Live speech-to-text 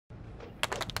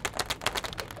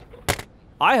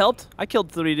I helped. I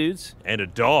killed 3 dudes. And a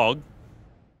dog.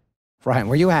 Ryan,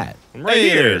 where you at? I'm right Hey,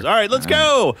 here. it is. All right, let's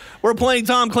go. We're playing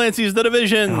Tom Clancy's The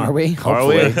Division. Are we? Are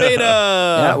we? Beta.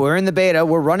 Yeah, we're in the beta.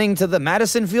 We're running to the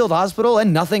Madison Field Hospital,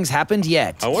 and nothing's happened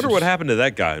yet. I wonder what happened to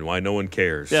that guy and why no one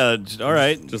cares. Yeah, all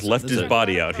right. Just left his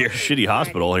body out here. Shitty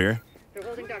hospital here. They're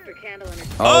holding Dr. Candle in his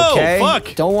Okay. Oh,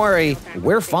 fuck. Don't worry.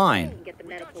 We're fine. get the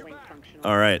medical wing functional.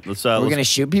 All right, let's We're going to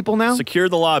shoot people now? secure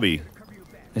the lobby.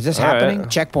 Is this All happening? right.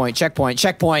 Checkpoint, checkpoint,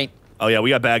 checkpoint. Oh, yeah,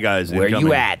 we got bad guys. Where incoming.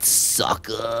 you at,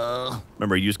 sucker?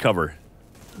 Remember, use cover.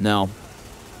 No.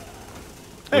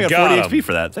 Hey, I got 40 XP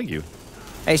for that. Thank you.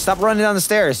 Hey, stop running down the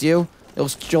stairs, you.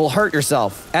 You'll hurt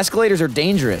yourself. Escalators are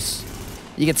dangerous.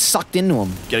 You get sucked into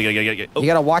them. Get it. Oh, You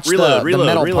gotta watch reload, the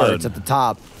metal reload. parts at the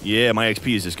top. Yeah, my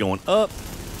XP is just going up.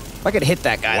 If I could hit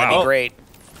that guy, that'd Wow. be great.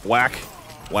 Whack.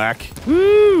 Whack.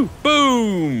 Woo!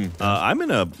 Boom! I'm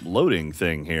in a loading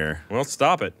thing here. Well,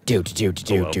 stop it. Jack, Hell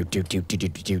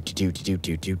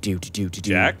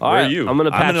where are you? I'm in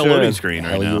a loading screen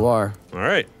right now. you are. All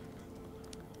right.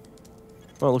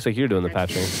 Well, it looks like you're doing the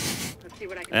patching. Let's see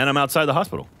what I can And I'm outside the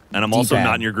hospital. And I'm also D-pad.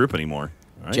 not in your group anymore.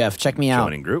 All right. Jeff, check me out.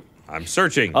 Joining group. I'm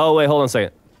searching. Oh, wait, hold on a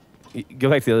second. Go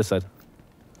back to the other side.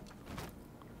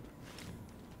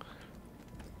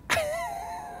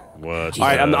 What? All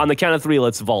right, on the count of 3,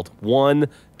 let's vault. 1,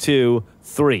 2,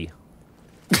 3.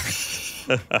 Let's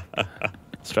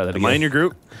try that again. Am I in your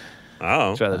group?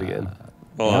 Oh. Try that again.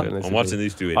 Hold on. Yeah. I'm watching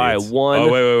these two idiots. All right, 1.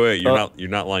 Oh, wait. You're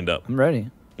not lined up. I'm ready.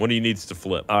 One of you needs to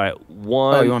flip. All right,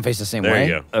 1. Oh, you want to face the same There way?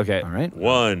 you go. Okay. All right.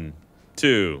 1,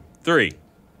 2, 3.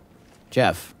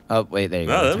 Jeff. Oh, wait, there you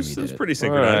go. No, that That's was how you did it. pretty All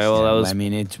synchronized. right, well, that was... I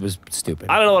mean, it was stupid.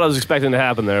 I don't know what I was expecting to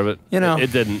happen there, but You know.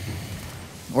 it didn't.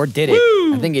 Or did it?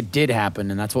 I think it did happen,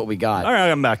 and that's what we got. All right,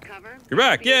 I'm back. cover. You're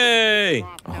back. Yay!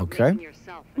 Okay.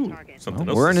 Yourself a target. Something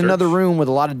else We're to in search. another room with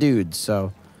a lot of dudes,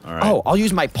 so. All right. Oh, I'll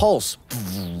use my pulse.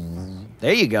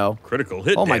 There you go. Critical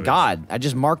hit Oh my damage. God! I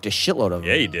just marked a shitload of them.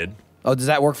 Yeah, you did. Oh, does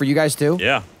that work for you guys too?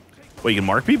 Yeah. Wait, you can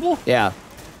mark people? Yeah.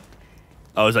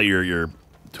 Oh, is that your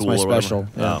tool my or whatever? special,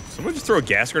 yeah. Oh. Someone just throw a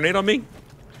gas grenade on me?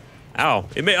 Ow.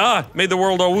 It made the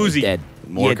world all woozy. Dead.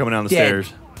 More You're coming down the dead.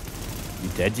 stairs. You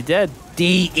dead, you dead.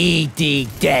 D-E-D,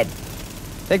 dead.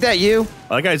 Take that, you.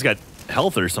 Oh, that guy's got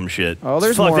health or some shit. Oh,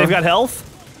 there's Fuck, more. they've got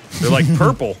health? They're like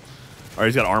purple. Or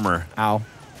he's got armor. Ow.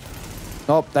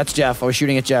 Oh, that's Jeff. I was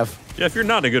shooting at Jeff. Jeff, you're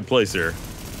not in a good place here.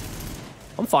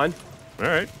 I'm fine. All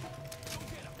right.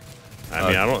 I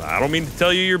mean, I don't mean to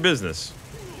tell you your business.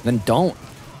 Then don't.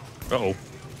 Uh-oh.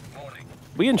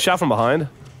 We getting shot from behind?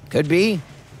 Could be.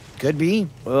 Could be.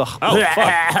 Ugh. Oh, fuck.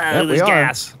 Yep, we There's are.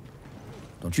 gas.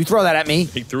 Don't you throw that at me.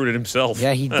 He threw it at himself.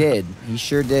 Yeah, he did. He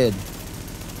sure did.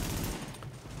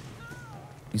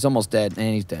 He's almost dead,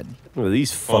 and he's dead. Look at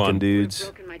these Hold fucking on. dudes.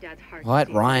 Broken my dad's heart. What,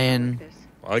 to see Ryan? this.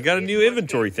 Well, I got a new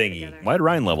inventory thingy. Why'd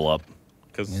Ryan level up?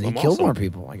 Because And he I'm killed awesome. more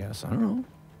people, I guess. I don't know.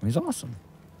 He's awesome.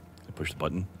 I push the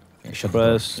button. Yeah, shut the door.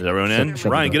 Press. Is everyone in? Shut the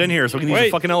Ryan, door. get in here so we can use Wait.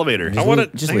 the fucking elevator. I want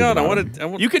to. Just Hang leave on. it I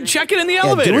on. want to. You can check it in the Yeah,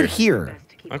 elevator. do it here. Best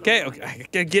to keep Okay. I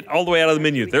gotta get all the way out of the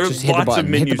menu. There's Just hit the lots button,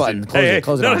 of hit the menus. button, close it,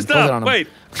 close it no, on him, stop. close it on him. Wait.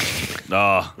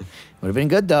 Oh. Would have been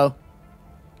good though.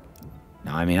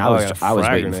 No, I mean I Oh, was I got a I was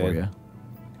frag waiting for grenade.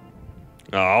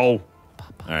 you. Oh. All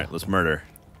right, let's murder.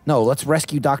 No, let's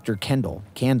rescue Dr. Candle.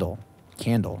 Candle.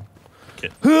 Candle. To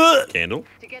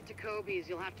get to Kobe's,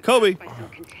 you'll have to Kobe. pass by some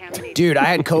contaminated Dude, I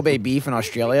had Kobe beef in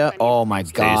Australia. Oh my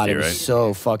god, tasty, it was right?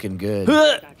 so fucking good.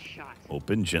 got shot.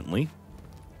 Open gently.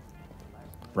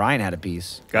 Ryan had a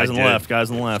piece. Guys I on the did. left.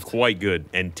 Guys on the left. Quite good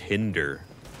and tender.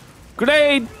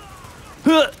 Grenade.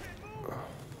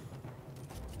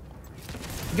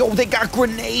 Yo, they got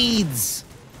grenades.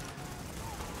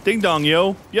 Ding dong,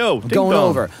 yo. Yo, ding Going dong.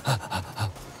 over.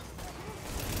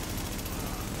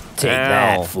 Take Ow.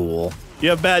 that, fool. You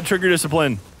have bad trigger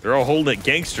discipline. They're all holding it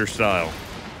gangster style.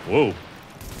 Whoa.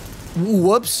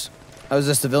 Whoops. That was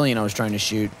a civilian I was trying to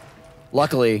shoot.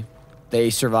 Luckily, they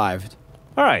survived.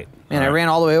 All right. Man, I ran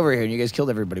all the way over here and you guys killed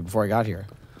everybody before I got here.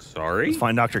 Sorry. Let's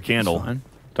find Dr. Candle. Fine.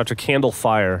 Dr.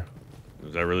 Candlefire.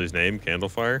 Is that really his name?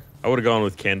 Candlefire? I would have gone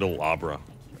with Candelabra.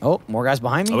 Oh, more guys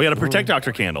behind me. Oh, we gotta protect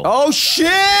Dr. Candle. Oh shit!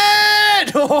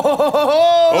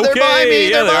 Oh, they're Okay, behind me.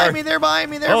 yeah, They're they behind are. me. They're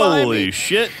behind me. They're behind Holy me.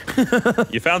 shit.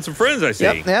 You found some friends, I see.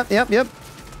 Yep.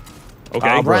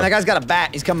 Okay. Brian, that guy's got a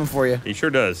bat. He's coming for you. He sure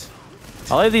does.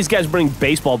 I'll let these guys bring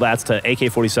baseball bats to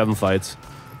AK-47 fights.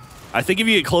 I think if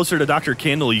you get closer to Dr.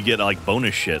 Candle, you get like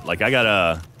bonus shit. Like I got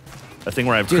a thing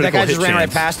where I have Dude, that critical guy just hit ran right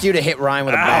chance. past you to hit Ryan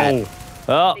with a bat.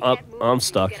 Ow. Oh, I'm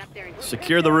stuck.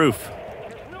 Secure the roof.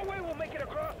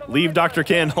 Leave Dr.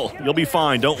 Candle. You'll be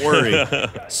fine. Don't worry.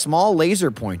 Small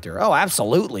laser pointer. Oh,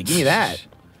 absolutely. Give me that.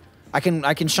 I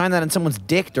can shine that on someone's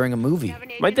dick during a movie. Have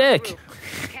My an dick. agent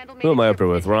en route. Who am I up here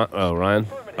with? Ryan.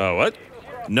 What?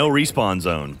 No respawn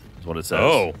zone is what it says.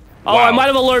 Oh. Oh, I might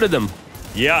have alerted them.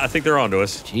 Yeah, I think they're onto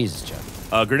us. Jesus, Jeff.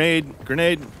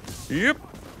 Grenade. Yep.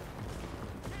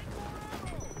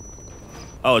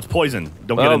 Oh, it's poison.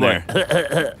 Don't get in boy.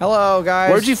 there. Hello, guys.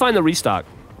 Where'd you find the restock?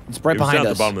 It's right It was behind down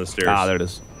at us. the bottom of the stairs. Ah, there it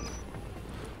is.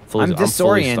 I'm fully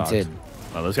disoriented. stocked.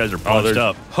 Oh, those guys are Oh, punched there's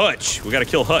up. Hutch. We got to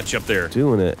kill Hutch up there.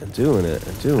 Doing it.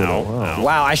 Ow, Wow. ow.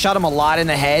 Wow, I shot him a lot in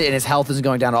the head, and his health isn't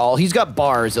going down at all. He's got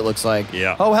bars, it looks like.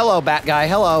 Yeah. Oh, hello, bat guy.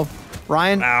 Hello.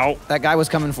 Ryan, Ow. that guy was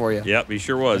coming for you. Yep, he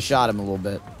sure I was. shot him a little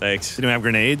bit. Thanks. Didn't have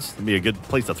grenades. It'd be a good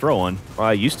place to throw one.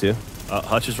 I used to.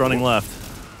 Hutch is running left.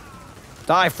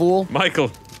 Die, fool. Michael.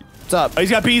 What's up? Oh, he's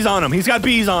got bees on him.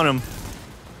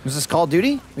 Is this Call of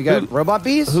Duty? We got robot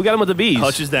bees? Who got him with the bees?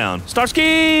 Hutch is down.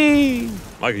 Starsky!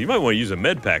 Michael, you might want to use a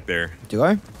med pack there. Do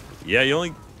I? Yeah,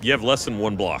 you have less than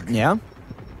one block. Yeah.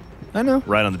 I know.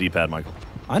 Right on the D-pad, Michael.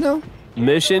 I know.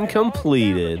 Mission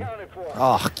completed.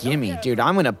 Oh, gimme. Dude,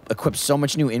 I'm going to equip so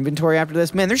much new inventory after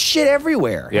this. Man, there's shit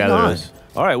everywhere. Yeah, Hang there on. is.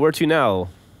 All right, where to now,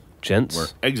 gents? We're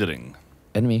exiting.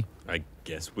 Enemy. I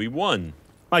guess we won.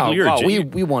 Michael, Oh, you're a wow,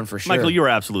 gent. we won for sure. Michael, you're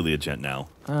absolutely a gent now.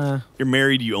 You're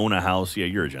married. You own a house. Yeah,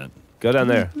 you're a gent. Go down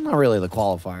there. Not really the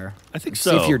qualifier. I think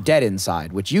See so. if you're dead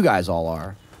inside, which you guys all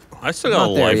are. I still got a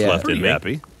Not there life yet. left Pretty in me.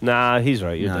 happy. Nah, he's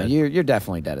right. You're No, dead. you're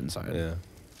definitely dead inside. Yeah.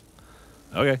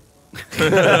 Okay.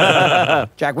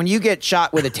 Jack, when you get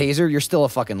shot with a taser, you're still a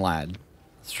fucking lad.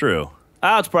 It's true.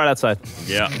 Oh, it's bright outside.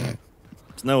 Yeah.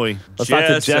 Snowy. Let's talk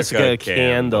to Jessica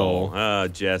Candle.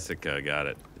 Jessica, got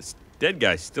it. This dead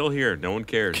guy's still here. No one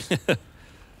cares.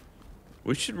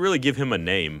 We should really give him a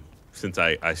name, since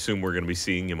I assume we're going to be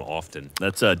seeing him often.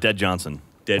 That's Dead Johnson.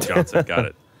 Dead Johnson, got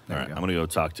it. All right, I'm going to go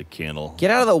talk to Candle. Get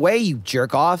out of the way, you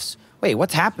jerk-offs. Wait,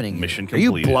 what's happening? here? Mission Are you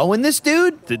completed. blowing this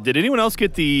dude? Did anyone else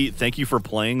get the thank you for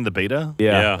playing the beta?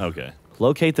 Yeah. Yeah. Okay.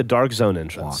 Locate the dark zone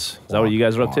entrance. Is that what you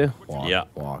guys are up to? Walk, Yeah.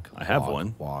 Walk. I have walk,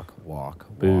 one. Walk. Boop, Walk.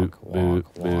 boop,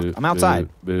 Walk. boop, I'm outside.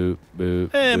 Boop,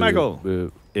 boop. Hey, boop, Michael.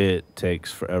 Boop. It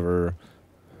takes forever.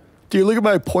 Dude, look at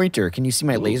my pointer. Can you see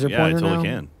my laser yeah, I pointer totally now?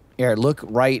 can. Here, look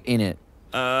right in it.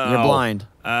 Ow. You're blind.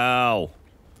 Ow.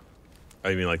 Oh,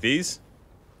 you mean like these?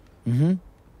 Mm-hmm.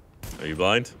 Are you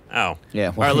blind? Ow. Yeah.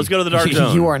 All right, let's go to the dark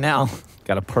zone. You are now.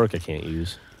 Got a perk I can't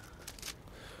use.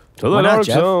 To the Why not, dark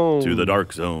Jeff? zone. To the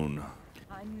dark zone.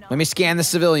 Let me scan the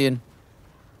civilian.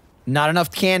 Not enough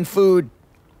canned food.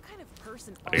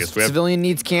 I guess we have, Civilian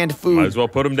needs canned might food. as well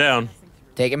put him down.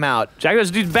 Take him out. Jack, there's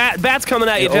dude bats coming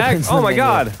at you, It Jack. opens Oh the my menu.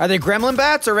 god. Are they gremlin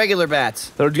bats or regular bats?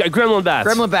 They're gremlin bats.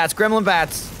 Gremlin bats. Gremlin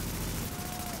bats.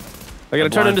 They're gonna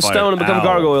turn Blind into fire. stone and become Ow.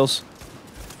 gargoyles.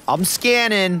 I'm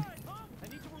scanning.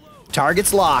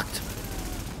 Target's locked.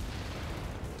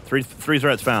 Three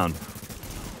threats found.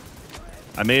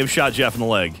 I may have shot Jeff in the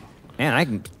leg. Man, I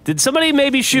can. Did somebody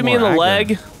maybe shoot me in the More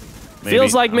leg? Maybe.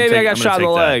 Feels like I'm maybe I I'm got gonna shot in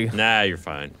the take that. leg. Nah, you're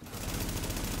fine.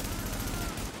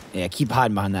 Yeah, keep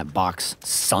hiding behind that box,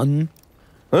 son.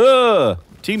 Ugh.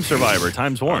 Team Survivor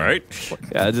 ×1. All right.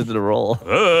 Yeah, I did the roll.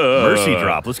 Mercy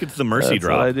drop. Let's get to the mercy That's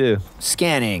drop. what I do.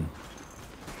 Scanning.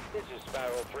 This is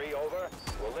Sparrow 3, over.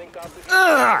 We'll link up the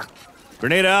Ugh!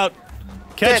 Grenade out.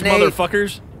 Catch, Detonate.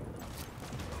 motherfuckers.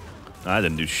 I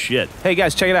didn't do shit. Hey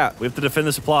guys, check it out. We have to defend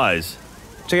the supplies.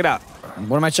 Check it out.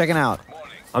 What am I checking out?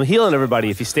 I'm healing everybody.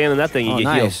 If you stand in that thing, you Oh, get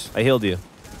nice. healed. I healed you.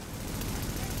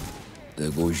 There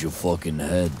goes your fucking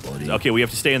head, buddy. Okay, we have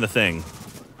to stay in the thing.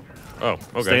 Oh,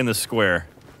 okay. Stay in the square.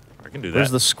 I can do that.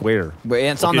 Where's the square? Wait,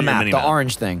 it's Look on the at your map, mini-map. the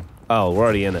orange thing. Oh, we're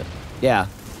already in it. Yeah.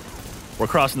 We're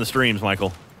crossing the streams,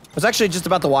 Michael. I was actually just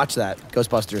about to watch that,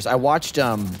 Ghostbusters. I watched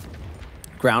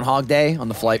Groundhog Day on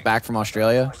the flight back from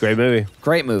Australia. Great movie.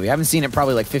 Great movie. I haven't seen it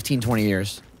probably like 15, 20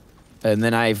 years. And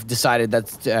then I've decided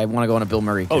that I want to go on a Bill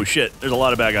Murray kick. Oh shit, there's a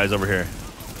lot of bad guys over here.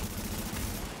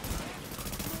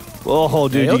 Oh,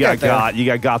 dude, he'll you got get there.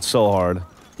 You got so hard.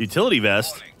 Utility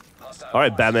vest. All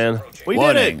right, Batman. We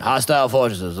did it. Hostile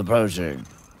forces approaching.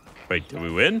 Wait, did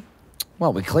we win?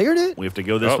 Well, we cleared it. We have to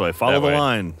go this Oh, way. Follow that the way.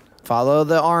 line. Follow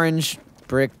the orange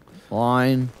brick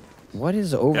line. What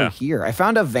is over Yeah. here? I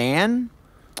found a van.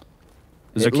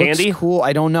 Is there It looks candy? cool.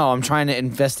 I don't know. I'm trying to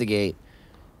investigate.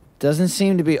 Doesn't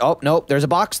seem to be. Oh, nope. There's a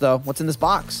box, though. What's in this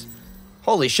box?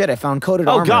 Holy shit, I found coated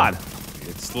Oh armor. God!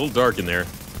 It's a little dark in there.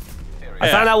 I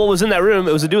found out what was in that room.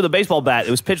 It was a dude with a baseball bat.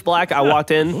 It was pitch black. I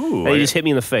walked in, Ooh, and he just hit me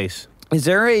in the face. Is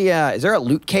there a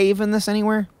loot cave in this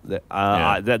anywhere? This Is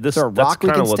there a that's rock we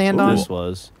kinda can what stand on? this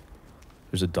was.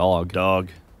 There's a dog. Dog.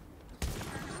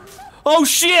 Oh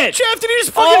shit! Jeff, did you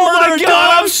just fucking Oh murder my a god!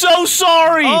 dog? I'm so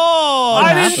sorry. Oh, I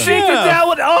happened? didn't think that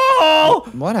would. Oh.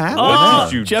 What happened? What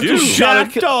did you Jeff do? just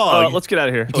shot a dog. Let's get out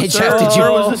of here. Hey, sir, Jeff, did you?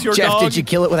 was this your Jeff, dog? did you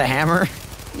kill it with a hammer?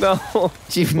 No.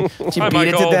 Did you beat it to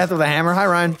Michael. death with a hammer? Hi,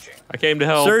 Ryan. I came to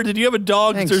help. Sir, did you have a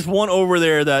dog? Thanks. There's one over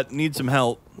there that needs some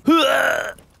help.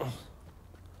 Idiot.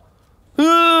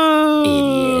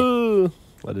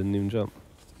 I didn't even jump.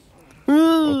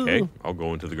 Okay, I'll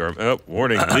go into the garden. Oh,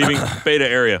 warning, leaving beta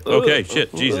area. Okay,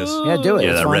 shit, Jesus. Yeah, do it. Yeah,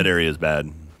 it's that fine. red area is bad.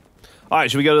 All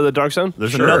right, should we go to the dark zone?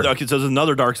 There's Sure. another. Okay, so there's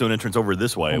another dark zone entrance over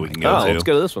this way. We can go Oh, to. let's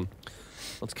go to this one.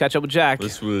 Let's catch up with Jack.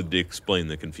 This would explain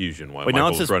the confusion why Wait, now it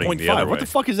Michael's says running the other 0.5. What way. the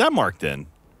fuck is that marked in?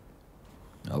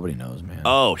 Nobody knows, man.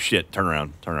 Oh shit! Turn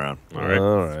around. Turn around. All right.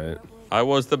 All right. I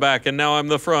was the back, and now I'm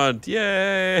the front.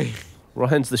 Yay!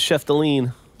 Ryan's the chef de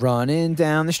lean. Running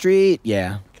down the street.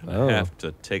 Yeah. Oh. I have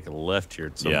to take a left here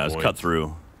at some Yeah, point. it's cut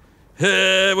through. We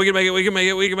can make it. We can make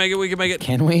it. We can make it. We can make it.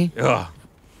 Can we? Ugh.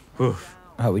 Whew.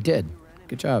 Oh, we did.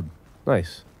 Good job.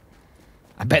 Nice.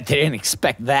 I bet they didn't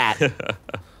expect that.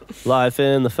 Life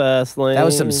in the fast lane. That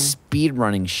was some speed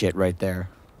running shit right there.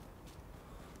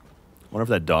 Wonder if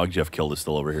that dog Jeff killed is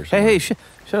still over here. Hey, somewhere.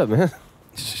 hey, shut up, man.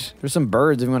 There's some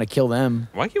birds if you want to kill them.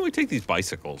 Why can't we take these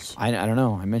bicycles? I don't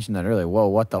know. I mentioned that earlier. Whoa,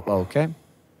 what the? Oh, okay.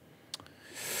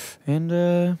 And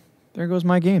there goes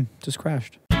my game. Just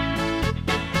crashed.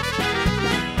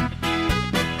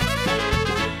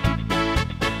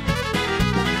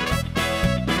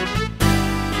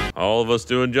 All of us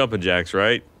doing jumping jacks,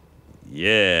 right?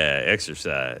 Yeah,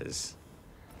 exercise.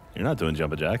 You're not doing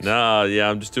jumping jacks. Nah, yeah,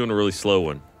 I'm just doing a really slow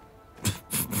one.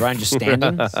 Brian just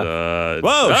standing. Whoa,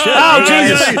 shit. Oh,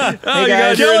 Jesus. Oh, you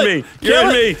guys. guys, you're Kill in it. me. You're Kill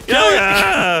in it. me. Kill it.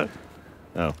 Ah.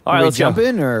 Oh, All right, Are we let's jump.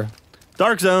 jumping or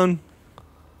dark zone.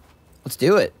 let's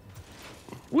do it.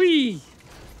 Whee.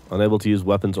 Unable to use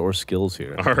weapons or skills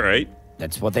here. All right.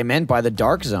 That's what they meant by the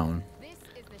dark zone.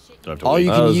 Do I have to All wait?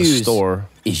 you Oh, can there's a use store.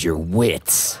 is your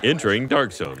wits. Entering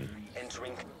dark zone. It's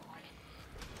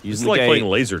Using the like gate. playing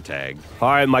laser tag. All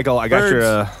right, Michael, I got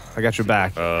Birds. your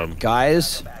back.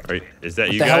 Guys, All right, is that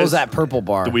what you the guys? hell is that purple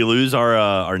bar? Did we lose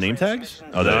our name tags?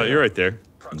 Oh, no, you're right there.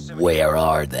 Where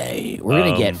are they? We're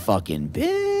gonna get fucking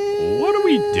big. What are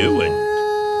we doing?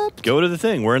 Go to the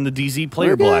thing. We're in the DZ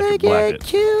player We're gonna bracket. get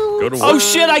killed. Go to Oh work.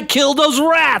 shit! I killed those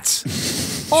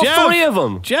rats. All Jeff. 3 of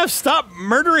them. Jeff, stop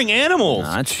murdering animals.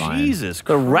 Nah, it's fine. Jesus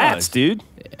They're Christ. rats, dude.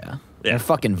 Yeah. Yeah. They're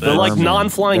fucking They're like vermin.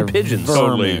 non-flying They're pigeons.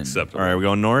 Totally vermin. acceptable. All right, we're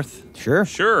going north. Sure.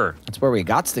 Sure. That's where we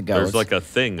got to go. There's Let's like a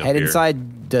thing up head here.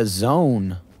 inside the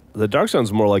zone. The dark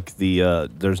zone's more like the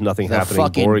there's nothing The happening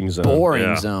fucking boring zone. boring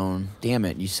Yeah. zone. Damn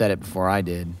it! You said it before I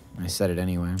did. I said it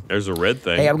anyway. There's a red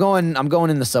thing. Hey, I'm going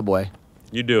in the subway.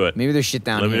 You do it. Maybe there's shit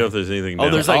down Let here. me know if there's anything Oh,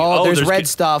 down. there's like Oh, there's red con-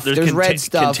 stuff. There's red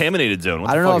stuff. Contaminated zone. What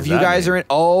I the don't know fuck if is you that guys mean? are in.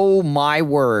 Oh my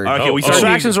word! Okay, Oh, we oh. started.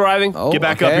 Distractions arriving. Oh, Get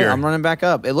back up okay, here. I'm running back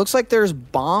up. It looks like there's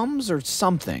bombs or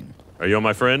something. Are you on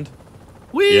my friend?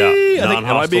 Whee! Yeah, I think, am I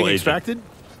non-hostile being agent. extracted?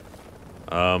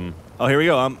 Oh, here we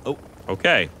go. Oh,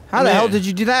 Okay. How the Yeah. hell did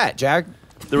you do that, Jack?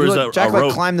 there You was look- a Jack rope.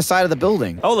 like climbed the side of the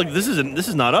building. Oh, look, this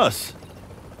is not us.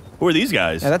 Who are these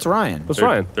guys? Yeah, that's Ryan. What's They're,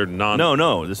 Ryan? they're non.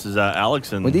 No, this is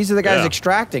Alex and. Well, these are the guys Yeah.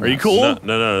 extracting. Are you us. cool?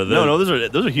 No. No,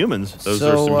 those are humans. Those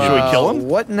So, are some. Should we kill 'em?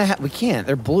 What in the hell? We can't.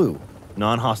 They're blue.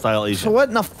 Non-hostile agent. So what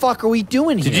in the fuck are we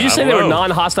doing here? Did you just I say they don't were know.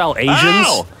 non-hostile Asians?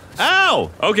 Ow!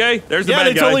 Ow! Okay, there's the Yeah, bad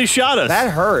they guy. totally shot us.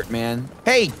 That hurt, man.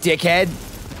 Hey, dickhead.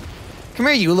 Come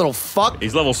here, you little fuck.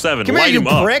 He's level 7. Come Light here, you him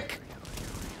up. prick.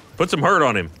 Put some hurt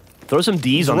on him. Throw some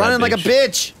D's on Running that like a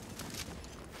bitch.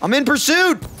 I'm in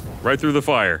pursuit. Right through the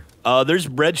fire. There's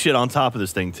red shit on top of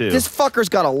this thing too. This fucker's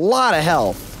got a lot of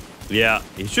health. Yeah,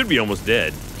 he should be almost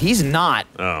dead. He's not.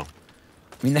 Oh. I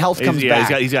mean, the health He's- comes yeah,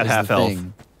 back. he's got is half the health.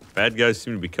 thing. Bad guys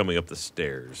seem to be coming up the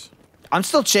stairs. I'm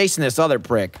still chasing this other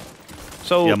prick.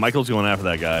 So Yeah, Michael's going after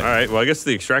that guy. All right, well, I guess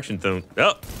the extraction thing.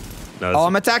 Oh. No, Oh,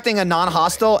 I'm attacking a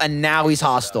non-hostile, and now he's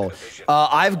hostile.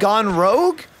 I've gone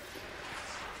rogue.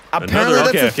 Apparently,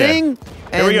 Another- that's okay, a thing.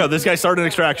 Here we and go. This guy started an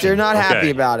extraction. They're not happy Okay.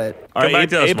 about it. All Come right, back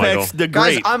to us, Apex Michael. the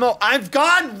Guys, Great. I've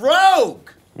gone rogue.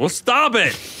 well, stop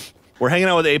it. We're hanging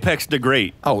out with Apex the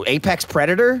Great. Oh, Apex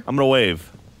Predator. I'm gonna wave.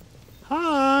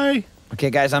 Hi. Okay,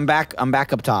 guys, I'm back. I'm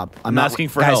back up top. I'm not- asking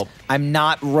for guys, help. I'm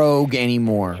not rogue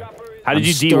anymore. how did I'm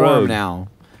you Storm de-rogue? now?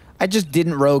 I just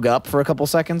didn't rogue up for a couple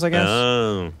seconds, I guess.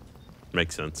 Oh.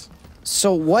 Makes sense.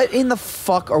 So what in the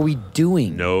fuck are we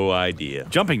doing? No idea.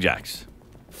 Jumping jacks.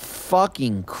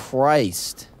 Fucking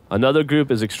Christ. Another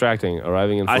group is extracting,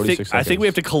 arriving in 46 seconds. I think we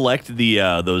have to collect the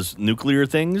those nuclear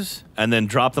things and then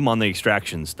drop them on the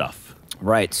extraction stuff.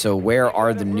 Right. So where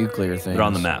are the nuclear things? They're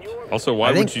on the map. Also, why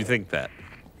I think- would you think that?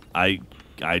 I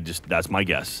just that's my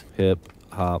guess. Hip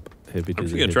hop, hippie. I'm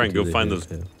just gonna try and go find those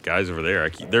guys over there.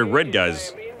 They're red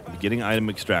guys. Getting item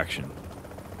extraction.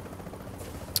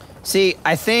 See,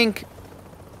 I think,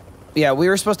 yeah, we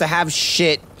were supposed to have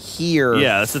shit here.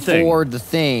 Yeah, that's the thing. For the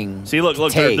thing. See, look,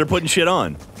 they're putting shit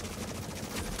on.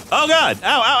 Oh God!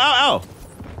 Ow! Ow! Ow! Ow!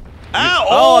 Ow!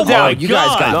 Oh, my down. You guys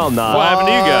God. got No, I'm not. What happened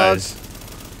to you guys?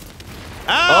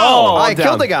 Ow! Oh, I down.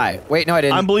 killed the guy. Wait, no, I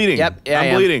didn't. I'm bleeding. Yep, yeah, I I'm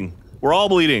am. bleeding. We're all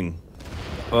bleeding.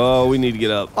 Oh, we need to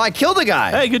get up. Oh, I killed the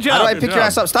guy. Hey, good job. How do I Good pick your job.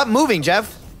 ass up? Stop moving,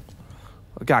 Jeff.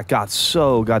 I got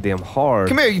so goddamn hard.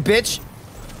 Come here, you bitch.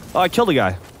 Oh, I killed a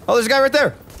guy. Oh, there's a guy right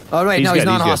there. Oh, wait, He's no, he's good,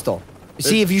 he's good. non-hostile.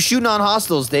 See, if you shoot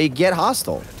non-hostiles, they get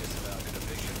hostile.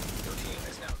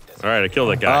 All right, I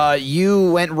killed that guy.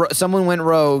 Someone went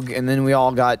rogue, and then we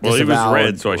all got Well, he disavowed. was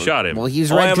red, so I shot him. Well,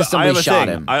 he's Oh, red because I have somebody a shot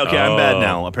thing. him. Okay, I'm bad Oh.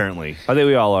 now. Apparently, I think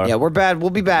we all are. Yeah, we're bad.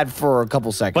 We'll be bad for a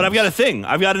couple seconds. but I've got a thing.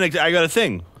 I got a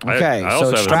thing. Okay, I so also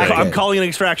have a extract thing. it. I'm calling an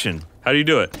extraction How do you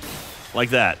do it? like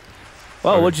that.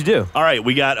 Oh, what'd you do? All right,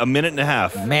 we got a minute and a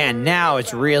half. Man, now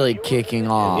it's really kicking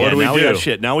off. Yeah, do we now we do? got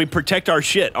shit. Now we protect our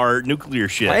shit, our nuclear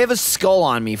shit. I have a skull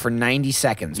on me for 90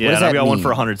 seconds. yeah, what does and I've that got mean? one for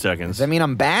 100 seconds. Does that mean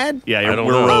I'm bad? Yeah, I don't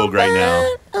we're know. rogue right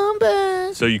now. I'm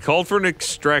bad. So you called for an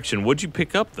extraction. What'd you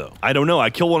pick up though? I don't know.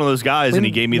 I killed one of those guys, and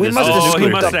he gave me we this. must have Oh, he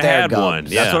scooped must up have their had guns. one.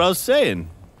 That's Yeah. what I was saying.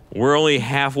 We're only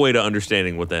halfway to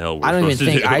understanding what the hell we're I don't even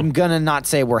supposed think. to do. I'm gonna not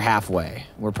say we're halfway.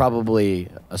 We're probably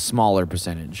a smaller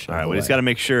percentage. All right, we just got to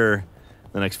make sure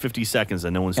the next 50 seconds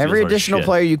that no one steals Every our additional shit.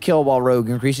 player you kill while rogue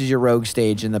increases your rogue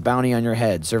stage and the bounty on your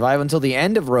head. Survive until the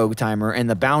end of rogue timer, and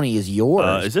the bounty is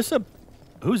yours. Is this a?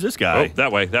 Who's this Oh, guy?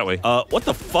 that way, that way. What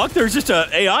the fuck? There's just a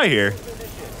AI here.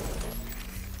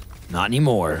 Not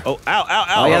anymore. Oh, ow, ow,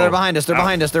 ow. Oh yeah, they're behind us. They're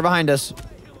behind us. They're behind us.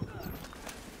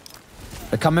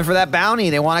 They're coming for that bounty.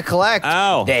 They want to collect.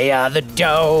 Ow. They are the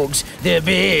dogs. The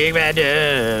big bad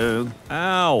dog.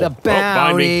 Ow. The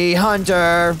bounty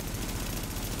hunter.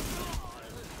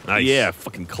 Nice. Yeah,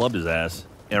 fucking clubbed his ass.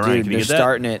 Yeah, Ryan, Dude, can you they're get that?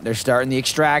 starting it. They're starting the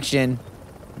extraction.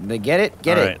 They get it?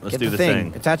 Get All it. right, let's get do the the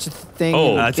thing. thing. Attach the thing.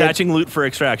 Oh, and get- Attaching loot for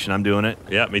extraction. I'm doing it.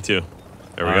 Yeah, me too.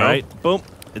 There we All go. right, boom.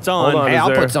 It's on. Hold on. Hey, Is I'll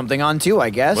there- put something on too, I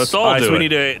guess. Let's all All right, do so we it. need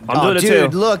to. I'm Oh, doing it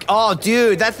dude, too. look. Oh,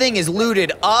 dude, that thing is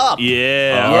looted up.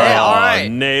 Yeah. Yeah, all Oh, right.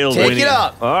 nailed Take it. it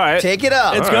up. All right. Take it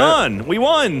up. It's All right. gone. We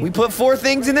won. We put 4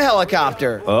 things in the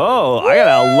helicopter. Oh, I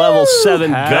got a level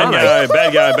 7 Bad gun. guy,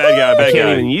 bad guy, bad guy, I bad can't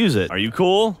guy. even use it. Are you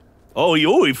cool? Oh, you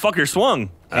fucker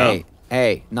swung.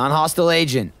 Hey, non-hostile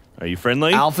agent. Are you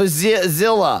friendly? Alpha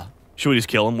Zilla. Should we just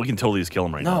kill him? We can totally just kill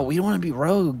him right now. No, we don't want to be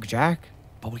rogue, Jack.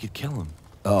 But we could kill him.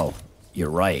 Oh, you're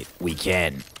right. We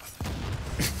can.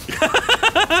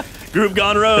 Group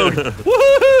gone rogue.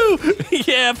 Woohoo!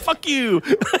 Yeah, fuck you.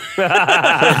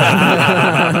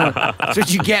 That's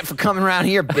what you get for coming around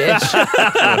here, bitch.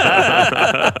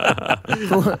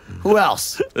 who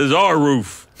else? This is our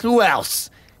roof. Who else?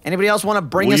 Anybody else want to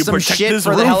bring Will us you some protect shit this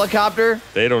for the roof? helicopter?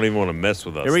 They don't even want to mess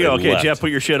with us. Here we go. They Okay, left. Jeff,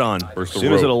 put your shit on. Where's As the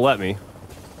soon as rope? it'll let me.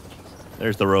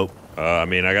 There's the rope. I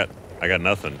mean, I got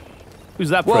nothing. Who's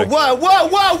that Whoa, prick? whoa, whoa,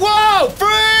 whoa, whoa!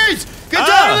 Freeze! Get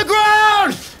down to the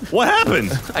ground! What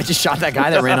happened? I just shot that guy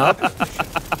that ran up.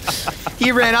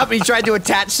 He ran up and he tried to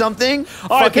attach something.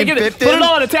 All right, fucking pick it. bipped Put it him.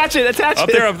 on. Attach it. Attach Up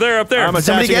it. there, up there, up there. I'm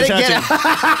Somebody attaching, get it? attaching.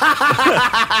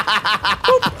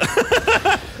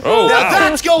 Get it? Oh, Now wow.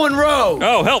 that's going rogue.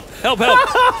 Oh, help, help, help.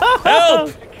 Help.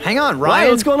 Hang on, Ryan, Ryan.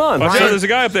 what's going on? Watch out, there's a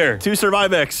guy up there. 2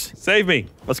 survive X. Save me.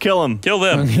 Let's kill him. Kill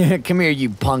them. Come here, you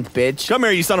punk bitch. Come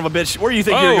here, you son of a bitch. Where do you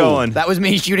think you're Oh. going? That was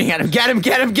me shooting at him. Get him,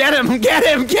 get him, get him, get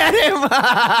him, get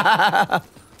him.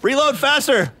 Reload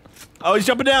faster. Oh, he's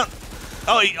jumping down.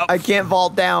 Oh, I can't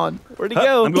vault down. Where'd he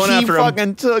go? I'm going he after him.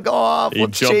 fucking took off. He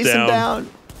Let's jumped chase him down. down.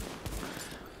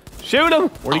 Shoot him.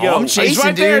 Where'd he go? I'm chasing, He's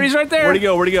right dude. there. He's right there. Where'd he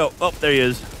go? Where'd he go? Oh, there he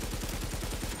is.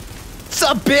 What's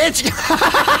up, bitch?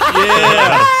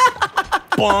 Yeah.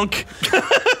 Bonk.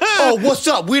 Oh, what's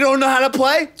up? We don't know how to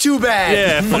play? Too bad.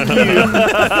 Yeah, fuck you.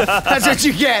 That's what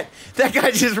you get. That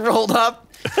guy just rolled up.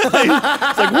 It's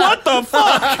like, what the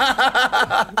fuck?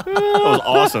 That was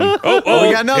awesome. Oh,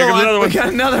 We got another here comes one. another We got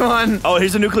another one. Oh,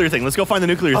 here's a nuclear thing. Let's go find the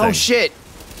nuclear thing. Oh, shit.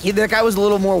 That guy was a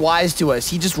little more wise to us.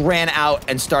 He just ran out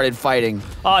and started fighting.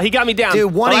 Oh, he got me down.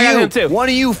 Dude, one Oh, I got him of you. too. One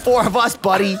of you, 4 of us,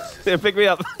 buddy. Here, pick me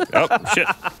up. Oh, shit.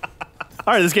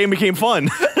 All right, this game became fun.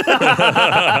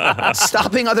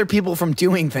 Stopping other people from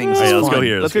doing things Hey, is let's fun. go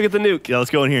here. Let's go get the nuke. Yeah, let's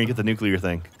go in here and get the nuclear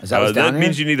thing. Is that what's That down here?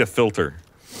 means you need a filter.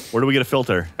 Where do we get a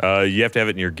filter? You have to have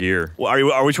it in your gear.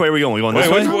 Well, which way are we going? We going Wait,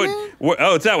 this way?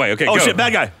 oh, it's that way. Okay, Oh, go. shit,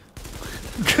 bad guy.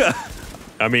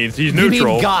 I mean, he's You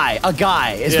neutral. mean guy. A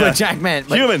guy is Yeah. what Jack meant.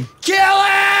 But Human. kill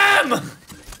him!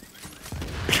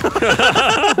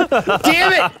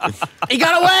 Damn it! He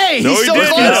got away. No, He's he so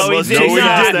didn't. close. No, Let's he chase did his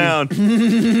ass not. down.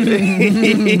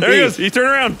 There he goes. He turned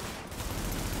around.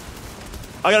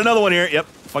 I got another one here. Yep.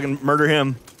 Fucking murder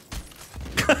him.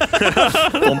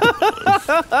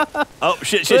 Oh,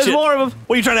 shit, There's shit. more of them.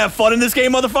 What, are you trying to have fun in this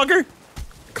game, motherfucker?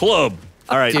 Club.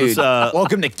 All right, Dude, let's,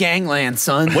 welcome to Gangland,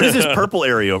 son. what is this purple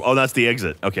area? Oh, that's the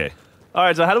exit. Okay. All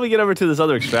right, so how do we get over to this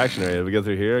other extraction area? Do we go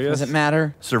through here, I guess? Does it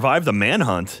matter? Survive the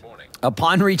manhunt.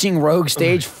 Upon reaching Rogue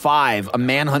Stage 5, a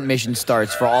manhunt mission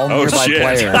starts for all nearby shit.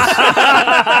 players.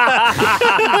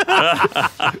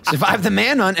 Survive the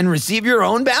manhunt and receive your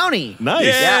own bounty. Nice.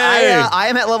 Yeah, I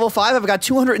am at level 5. I've got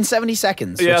 270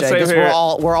 seconds. Yeah, which I same guess here. we're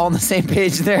all on the same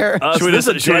page there. Should we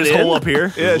just hole up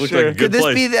here? Yeah, Looks sure. like a could good this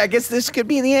place. be? I guess this could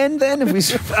be the end then if we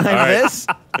survive right. this.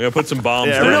 I'm gonna put some bombs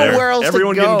Yeah, down don't know there. where else to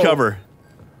Everyone get go. in cover.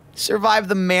 Survive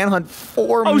the manhunt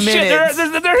 4 Oh, minutes.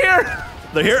 shit, they're here.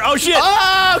 They're here. Oh, shit.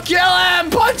 Oh, kill him!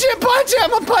 Punch him! Punch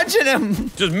him! I'm punching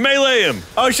him! Just melee him.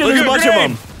 Oh, shit, Look there's a at bunch of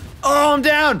grenade. them. Oh, I'm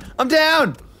down! I'm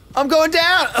down! I'm going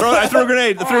down! I threw a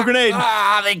grenade. I threw a grenade.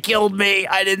 Ah, they killed me.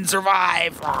 I didn't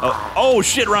survive. Oh,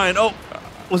 shit, Ryan. Oh,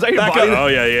 Was that your Back body? up. Oh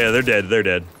yeah, they're dead. They're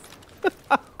dead.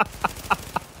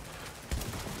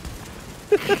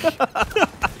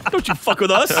 don't you fuck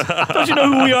with us. Don't you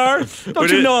know who we are? Don't you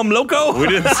didn't- know I'm loco? We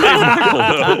didn't save Michael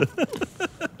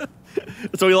though.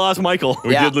 So we lost Michael.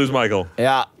 We Yeah. did lose Michael.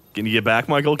 Yeah. Can you get back,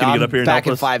 Michael? Can you get up here and back help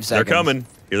in us? 5 They're seconds. coming.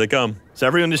 Here they come. So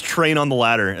everyone just train on the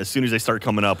ladder. As soon as they start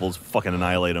coming up, we'll fucking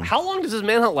annihilate them. How long does this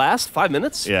manhunt last? 5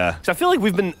 minutes? Yeah. 'Cause I feel like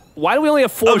we've been. Why do we only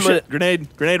have 4 Oh, minutes? shit. Grenade.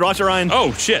 Grenade. Watch it, Ryan.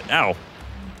 Oh shit! Ow.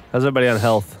 How's everybody on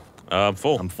health? I'm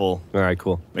full. I'm full. All right,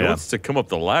 cool. He Yeah. wants to come up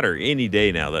the ladder any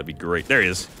day now. That'd be great. There he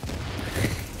is.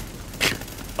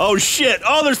 Oh, shit.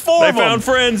 Oh, there's 4 They of them. found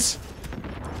friends.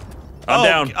 I'm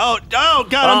down. Oh,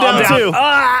 God, I'm down too.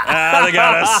 Ah, they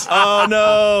got us. Oh,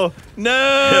 no.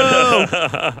 No.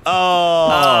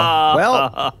 Oh.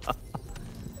 Well,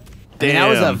 Damn. that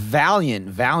was a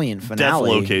valiant finale.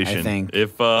 location. I think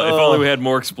If only we had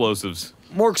more explosives.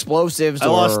 more explosives. I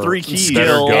lost or 3 keys.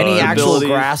 Skill. Any actual abilities.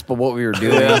 grasp of what we were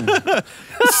doing.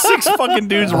 6 fucking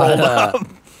dudes rolled up.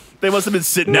 They must have been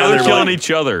sitting Now down they're there killing like, each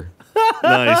other.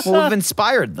 nice. Well, we've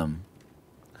inspired them.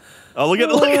 Oh, look at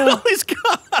all these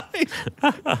guys.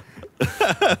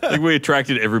 I think we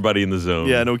attracted everybody in the zone.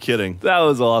 Yeah, no kidding. That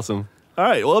was awesome. All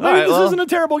right, well, maybe All right, this well. isn't a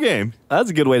terrible game. That's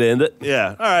a good way to end it. Yeah.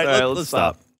 All right, All right, let's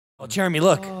stop. Oh, Jeremy,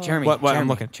 look. Jeremy. What? Jeremy, I'm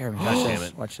looking. Jeremy, watch Damn this.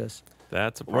 it. Watch this.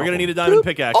 That's a We're problem. going to need a diamond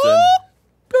pickaxe then.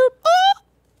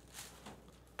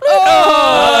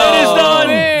 It is done.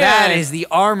 That is the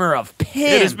armor of pimps.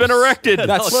 It has been erected.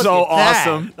 That's Look so at that.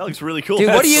 awesome. That looks really cool. Dude,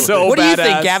 what do you so what do you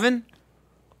think, badass. Gavin?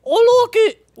 Oh, look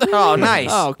it. Oh, nice.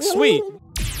 Oh, sweet.